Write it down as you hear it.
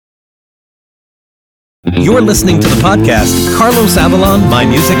You're listening to the podcast, Carlos Avalon, My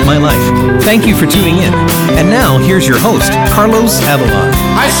Music, My Life. Thank you for tuning in. And now, here's your host, Carlos Avalon.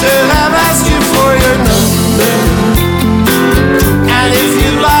 I should have asked you for your number, and if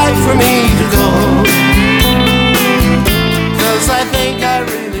you'd like for me to go, 'cause I think I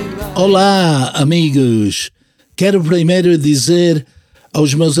really love. Olá, amigos. Quero primeiro dizer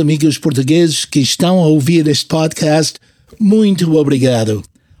aos meus amigos portugueses que estão a ouvir este podcast, muito obrigado.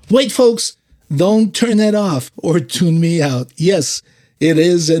 Wait, folks, don't turn it off or tune me out. Yes, it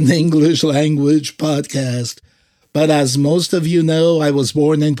is an English language podcast. But as most of you know, I was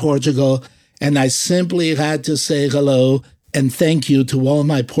born in Portugal, and I simply had to say hello and thank you to all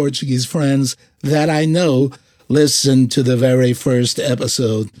my Portuguese friends that I know listened to the very first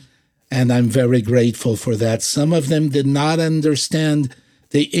episode. And I'm very grateful for that. Some of them did not understand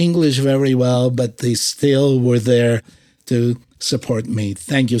the English very well, but they still were there to support me.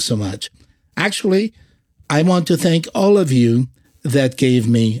 Thank you so much. Actually, I want to thank all of you that gave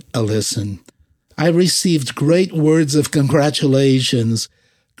me a listen. I received great words of congratulations,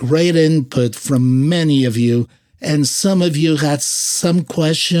 great input from many of you, and some of you had some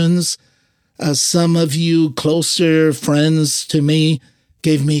questions. Some of you closer friends to me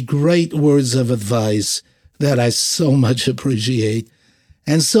gave me great words of advice that I so much appreciate.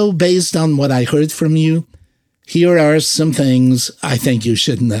 And so, based on what I heard from you, here are some things I think you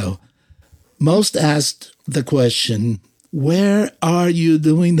should know. Most asked the question, where are you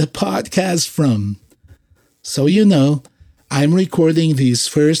doing the podcast from? So you know, I'm recording these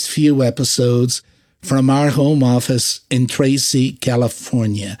first few episodes from our home office in Tracy,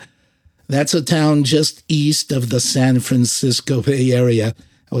 California. That's a town just east of the San Francisco Bay Area.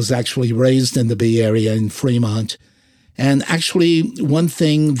 I was actually raised in the Bay Area in Fremont. And actually, one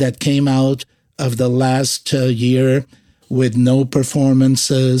thing that came out of the last year with no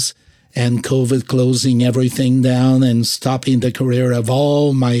performances and COVID closing everything down and stopping the career of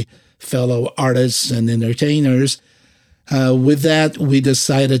all my fellow artists and entertainers, with that, we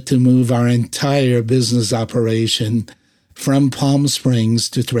decided to move our entire business operation from Palm Springs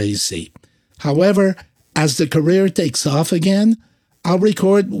to Tracy. However, as the career takes off again, I'll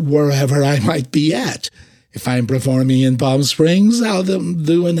record wherever I might be at. If I'm performing in Palm Springs, I'll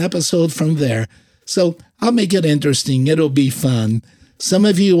do an episode from there. So I'll make it interesting. It'll be fun. Some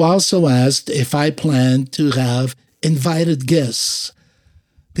of you also asked if I plan to have invited guests.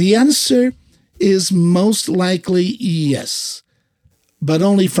 The answer is most likely yes, but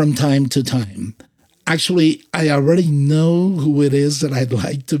only from time to time. Actually, I already know who it is that I'd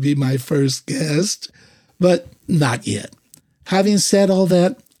like to be my first guest, but not yet. Having said all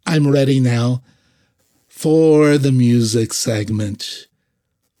that, I'm ready now for the music segment.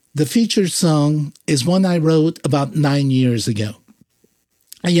 The featured song is one I wrote about 9 years ago.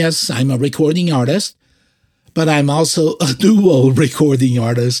 Yes, I'm a recording artist, but I'm also a duo recording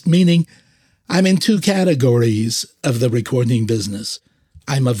artist, meaning I'm in two categories of the recording business.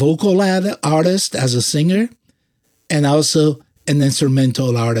 I'm a vocal artist as a singer, and also an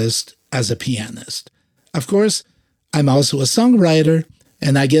instrumental artist as a pianist. Of course, I'm also a songwriter,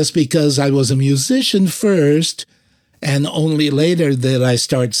 and I guess because I was a musician first, and only later did I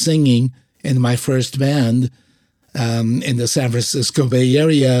start singing in my first band in the San Francisco Bay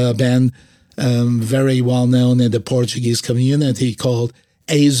Area, a band very well known in the Portuguese community called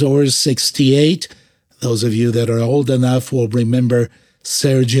Azores 68. Those of you that are old enough will remember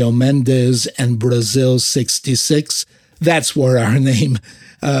Sergio Mendes and Brazil 66. That's where our name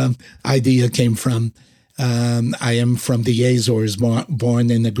idea came from. I am from the Azores,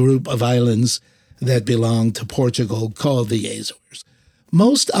 born in a group of islands that belong to Portugal called the Azores.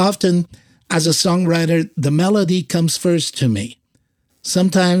 Most often, as a songwriter, the melody comes first to me.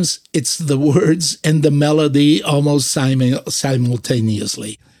 Sometimes it's the words and the melody almost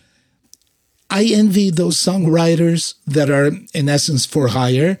simultaneously. I envy those songwriters that are, in essence, for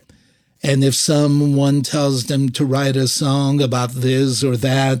hire. And if someone tells them to write a song about this or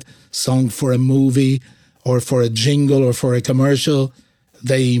that, song for a movie or for a jingle or for a commercial,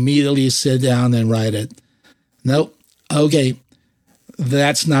 they immediately sit down and write it. Nope. Okay,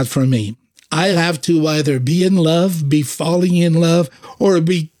 that's not for me. I have to either be in love, be falling in love, or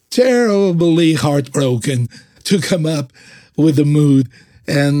be terribly heartbroken to come up with the mood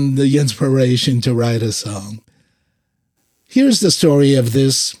and the inspiration to write a song. Here's the story of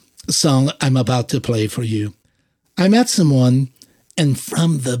this song I'm about to play for you. I met someone, and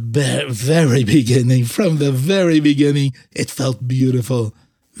from the very beginning, it felt beautiful,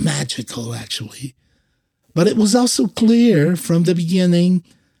 magical, actually. But it was also clear from the beginning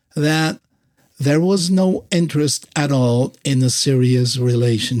that there was no interest at all in a serious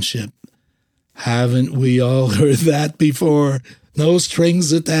relationship. Haven't we all heard that before? No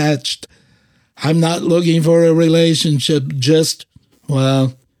strings attached. I'm not looking for a relationship, just,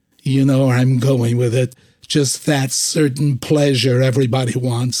 well, you know where I'm going with it. Just that certain pleasure everybody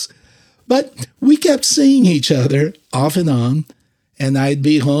wants. But we kept seeing each other off and on, and I'd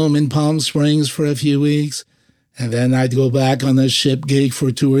be home in Palm Springs for a few weeks, and then I'd go back on a ship gig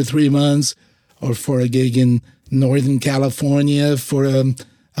for 2 or 3 months, or for a gig in Northern California for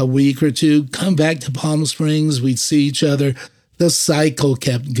a week or two, come back to Palm Springs, we'd see each other. The cycle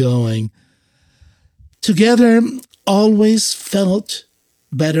kept going. Together always felt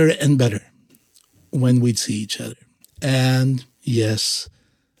better and better when we'd see each other. And yes,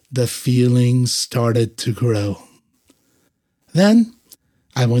 the feelings started to grow. Then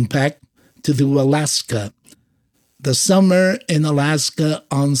I went back to do Alaska. The summer in Alaska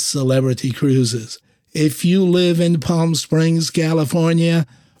on Celebrity Cruises. If you live in Palm Springs, California,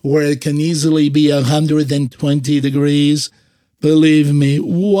 where it can easily be 120 degrees, believe me,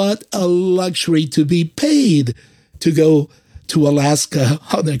 what a luxury to be paid to go to Alaska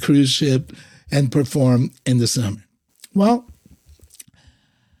on a cruise ship and perform in the summer. Well,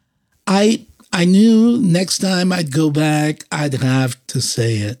 I knew next time I'd go back, I'd have to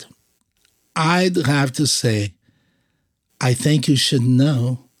say it. I'd have to say, I think you should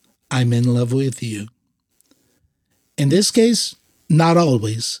know I'm in love with you. In this case, not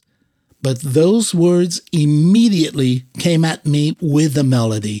always, but those words immediately came at me with a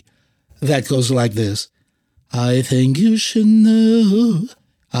melody that goes like this. I think you should know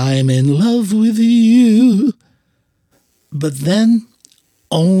I'm in love with you. But then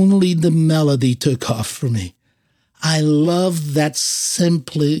only the melody took off for me. I love that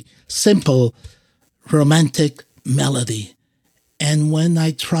simple, romantic melody. And when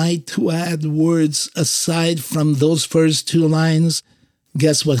I tried to add words aside from those first 2 lines,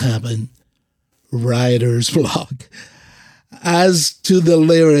 guess what happened? Writer's block. As to the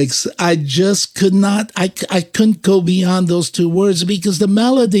lyrics, I just could not, I couldn't go beyond those 2 words because the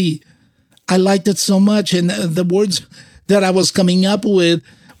melody, I liked it so much. And the words that I was coming up with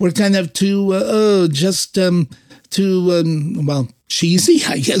were kind of too cheesy,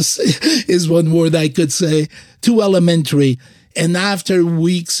 I guess is one word I could say, too elementary. And after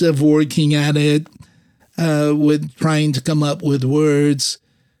weeks of working at it, with trying to come up with words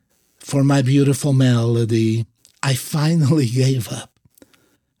for my beautiful melody, I finally gave up.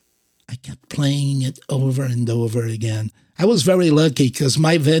 I kept playing it over and over again. I was very lucky because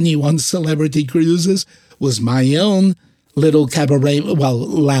my venue on Celebrity Cruises was my own little cabaret,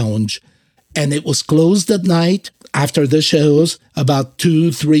 lounge. And it was closed at night after the shows, about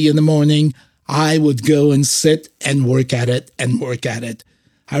 2, 3 in the morning. I would go and sit and work at it and work at it.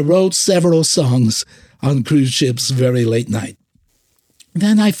 I wrote several songs on cruise ships very late night.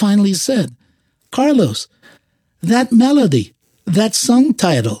 Then I finally said, Carlos, that melody, that song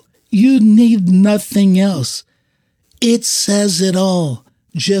title, you need nothing else. It says it all.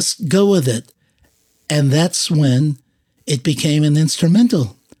 Just go with it. And that's when it became an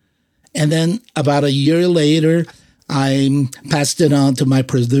instrumental. And then about a year later, I passed it on to my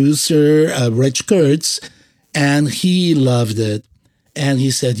producer, Rich Kurtz, and he loved it. And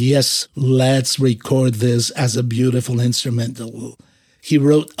he said, yes, let's record this as a beautiful instrumental. He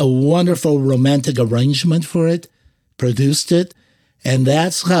wrote a wonderful romantic arrangement for it, produced it, and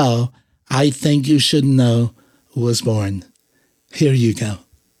that's how I Think You Should Know was born. Here you go.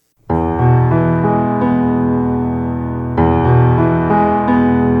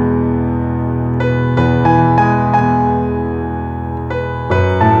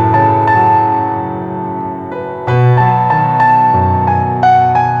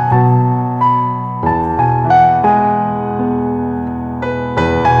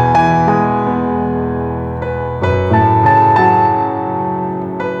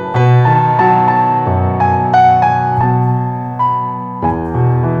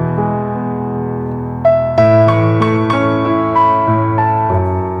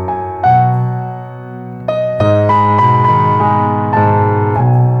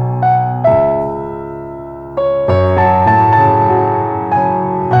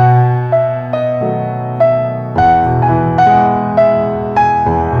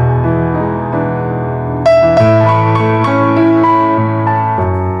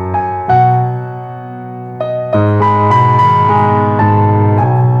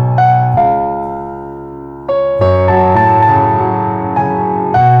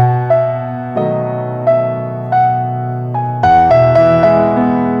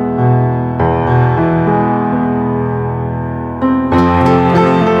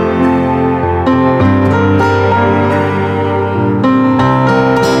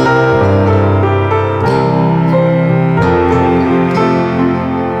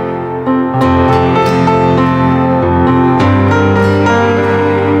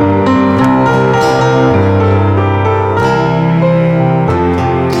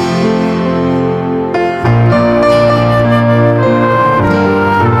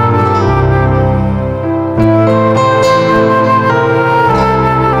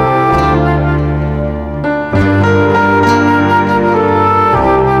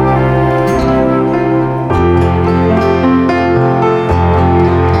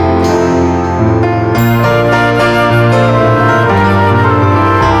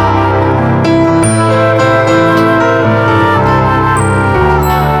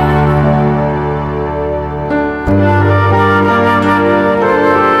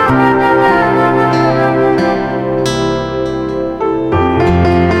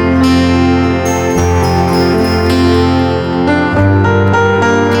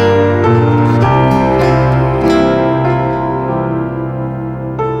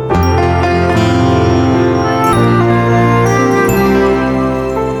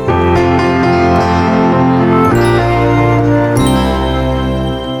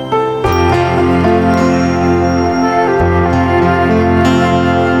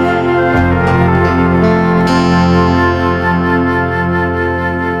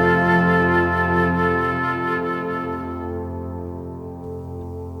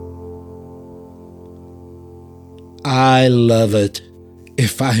 I love it,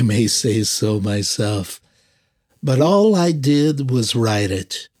 if I may say so myself. But all I did was write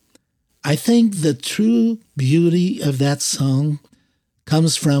it. I think the true beauty of that song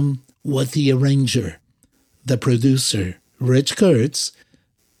comes from what the arranger, the producer, Rich Kurtz,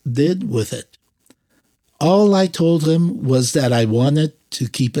 did with it. All I told him was that I wanted to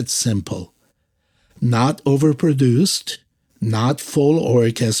keep it simple. Not overproduced, not full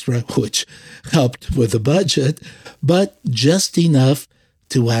orchestra, which helped with the budget, but just enough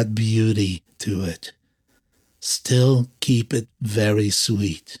to add beauty to it. Still keep it very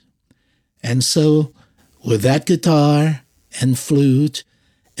sweet. And so, with that guitar and flute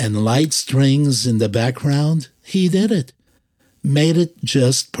and light strings in the background, he did it. Made it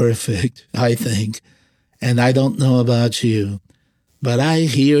just perfect, I think. And I don't know about you, but I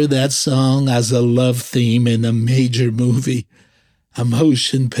hear that song as a love theme in a major movie, a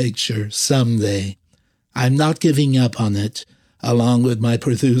motion picture, someday. I'm not giving up on it. Along with my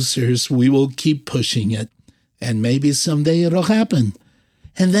producers, we will keep pushing it. And maybe someday it'll happen.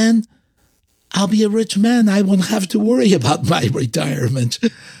 And then I'll be a rich man. I won't have to worry about my retirement.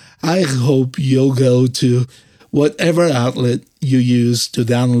 I hope you'll go to whatever outlet you use to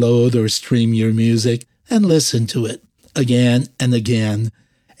download or stream your music and listen to it again and again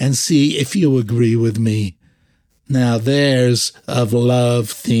and see if you agree with me. Now there's a love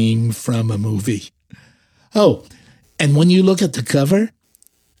theme from a movie. Oh, and when you look at the cover,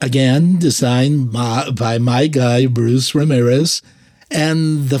 again, designed by my guy, Bruce Ramirez,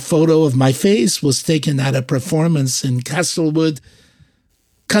 and the photo of my face was taken at a performance in Castlewood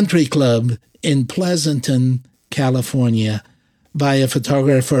Country Club in Pleasanton, California, by a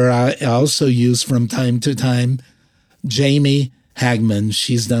photographer I also use from time to time, Jamie Hagman.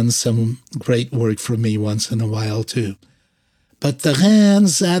 She's done some great work for me once in a while, too. But the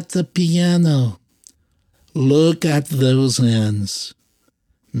hands at the piano, look at those hands.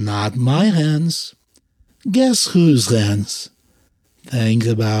 Not my hands. Guess whose hands? Think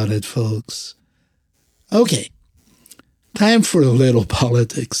about it, folks. Okay, time for a little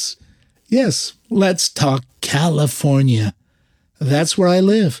politics. Yes, let's talk California. That's where I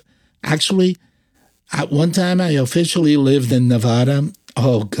live. Actually, at one time I officially lived in Nevada.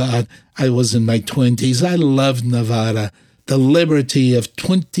 Oh, God, I was in my 20s. I loved Nevada. The liberty of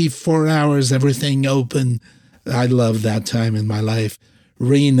 24 hours, everything open. I loved that time in my life.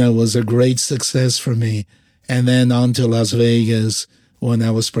 Reno was a great success for me. And then on to Las Vegas when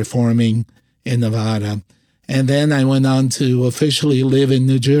I was performing in Nevada. And then I went on to officially live in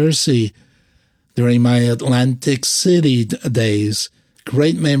New Jersey during my Atlantic City days.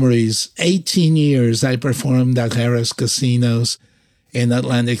 Great memories. 18 years I performed at Harrah's Casinos in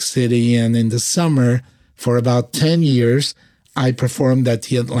Atlantic City. And in the summer, for about 10 years, I performed at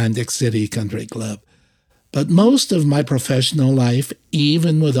the Atlantic City Country Club. But most of my professional life,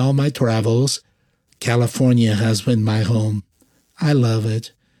 even with all my travels, California has been my home. I love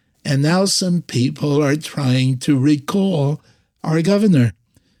it. And now some people are trying to recall our governor,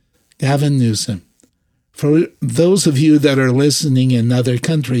 Gavin Newsom. For those of you that are listening in other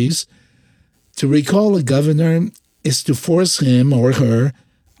countries, to recall a governor is to force him or her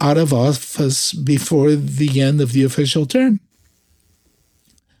out of office before the end of the official term.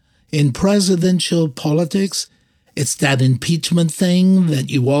 In presidential politics, it's that impeachment thing that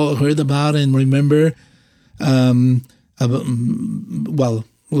you all heard about and remember,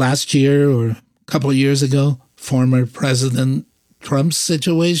 last year or a couple of years ago, former President Trump's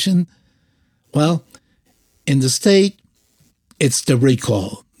situation. Well, in the state, it's the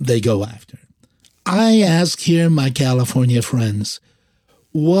recall they go after. I ask here my California friends,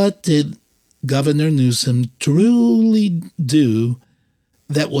 what did Governor Newsom truly do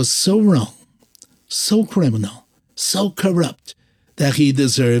that was so wrong, so criminal, so corrupt that he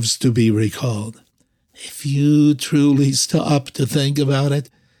deserves to be recalled? If you truly stop to think about it,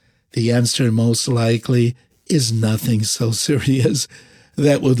 the answer most likely is nothing so serious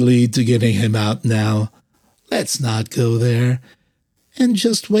that would lead to getting him out now. Let's not go there and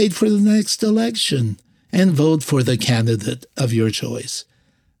just wait for the next election and vote for the candidate of your choice.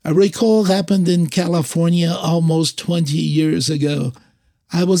 A recall happened in California almost 20 years ago.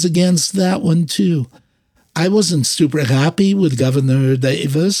 I was against that one too. I wasn't super happy with Governor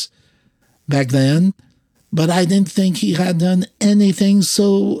Davis back then, but I didn't think he had done anything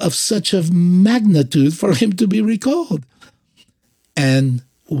of such a magnitude for him to be recalled. And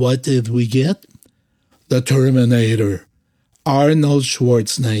what did we get? The Terminator, Arnold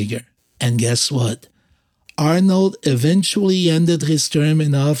Schwarzenegger. And guess what? Arnold eventually ended his term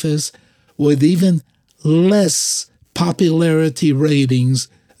in office with even less popularity ratings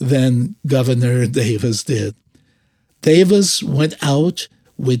than Governor Davis did. Davis went out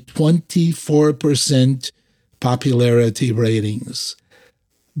with 24% popularity ratings,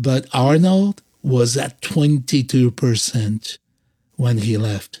 but Arnold was at 22% when he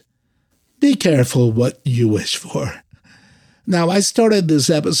left. Be careful what you wish for. Now, I started this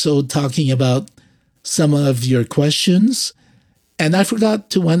episode talking about some of your questions, and I forgot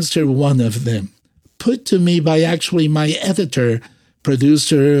to answer one of them, put to me by actually my editor,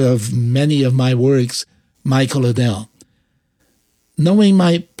 producer of many of my works, Michael Adele. Knowing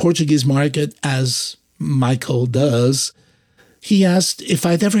my Portuguese market as Michael does, he asked if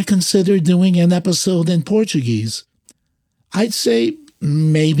I'd ever considered doing an episode in Portuguese. I'd say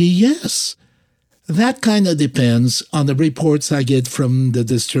maybe yes. That kind of depends on the reports I get from the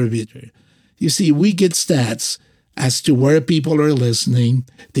distributor. You see, we get stats as to where people are listening,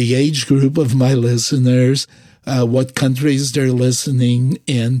 the age group of my listeners, what countries they're listening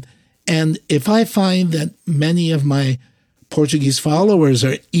in. And if I find that many of my Portuguese followers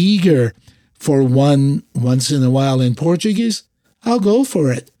are eager for one once in a while in Portuguese, I'll go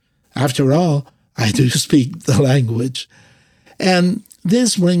for it. After all, I do speak the language. And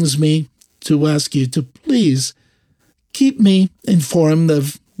this brings me to ask you to please keep me informed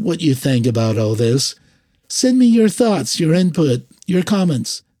of what you think about all this. Send me your thoughts, your input, your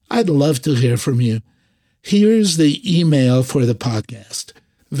comments. I'd love to hear from you. Here's the email for the podcast.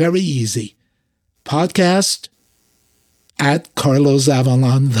 Very easy.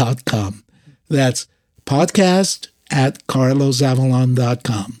 podcast@carlosavalon.com. That's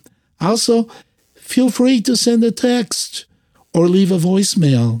podcast@carlosavalon.com. Also, feel free to send a text or leave a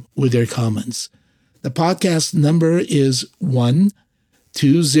voicemail with your comments. The podcast number is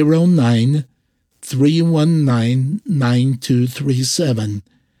 1-209-319-9237.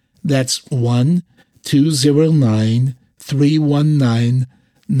 That's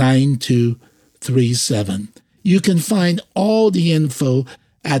 1-209-319-9237. You can find all the info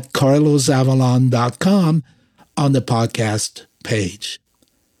at carlosavalon.com on the podcast page.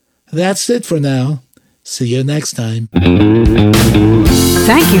 That's it for now. See you next time.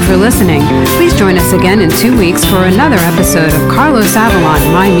 Thank you for listening. Please join us again in 2 weeks for another episode of Carlos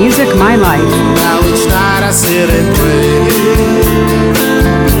Avalon, My Music, My Life. Now each night I sit and pray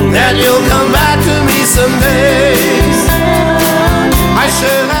that you'll come back to me someday.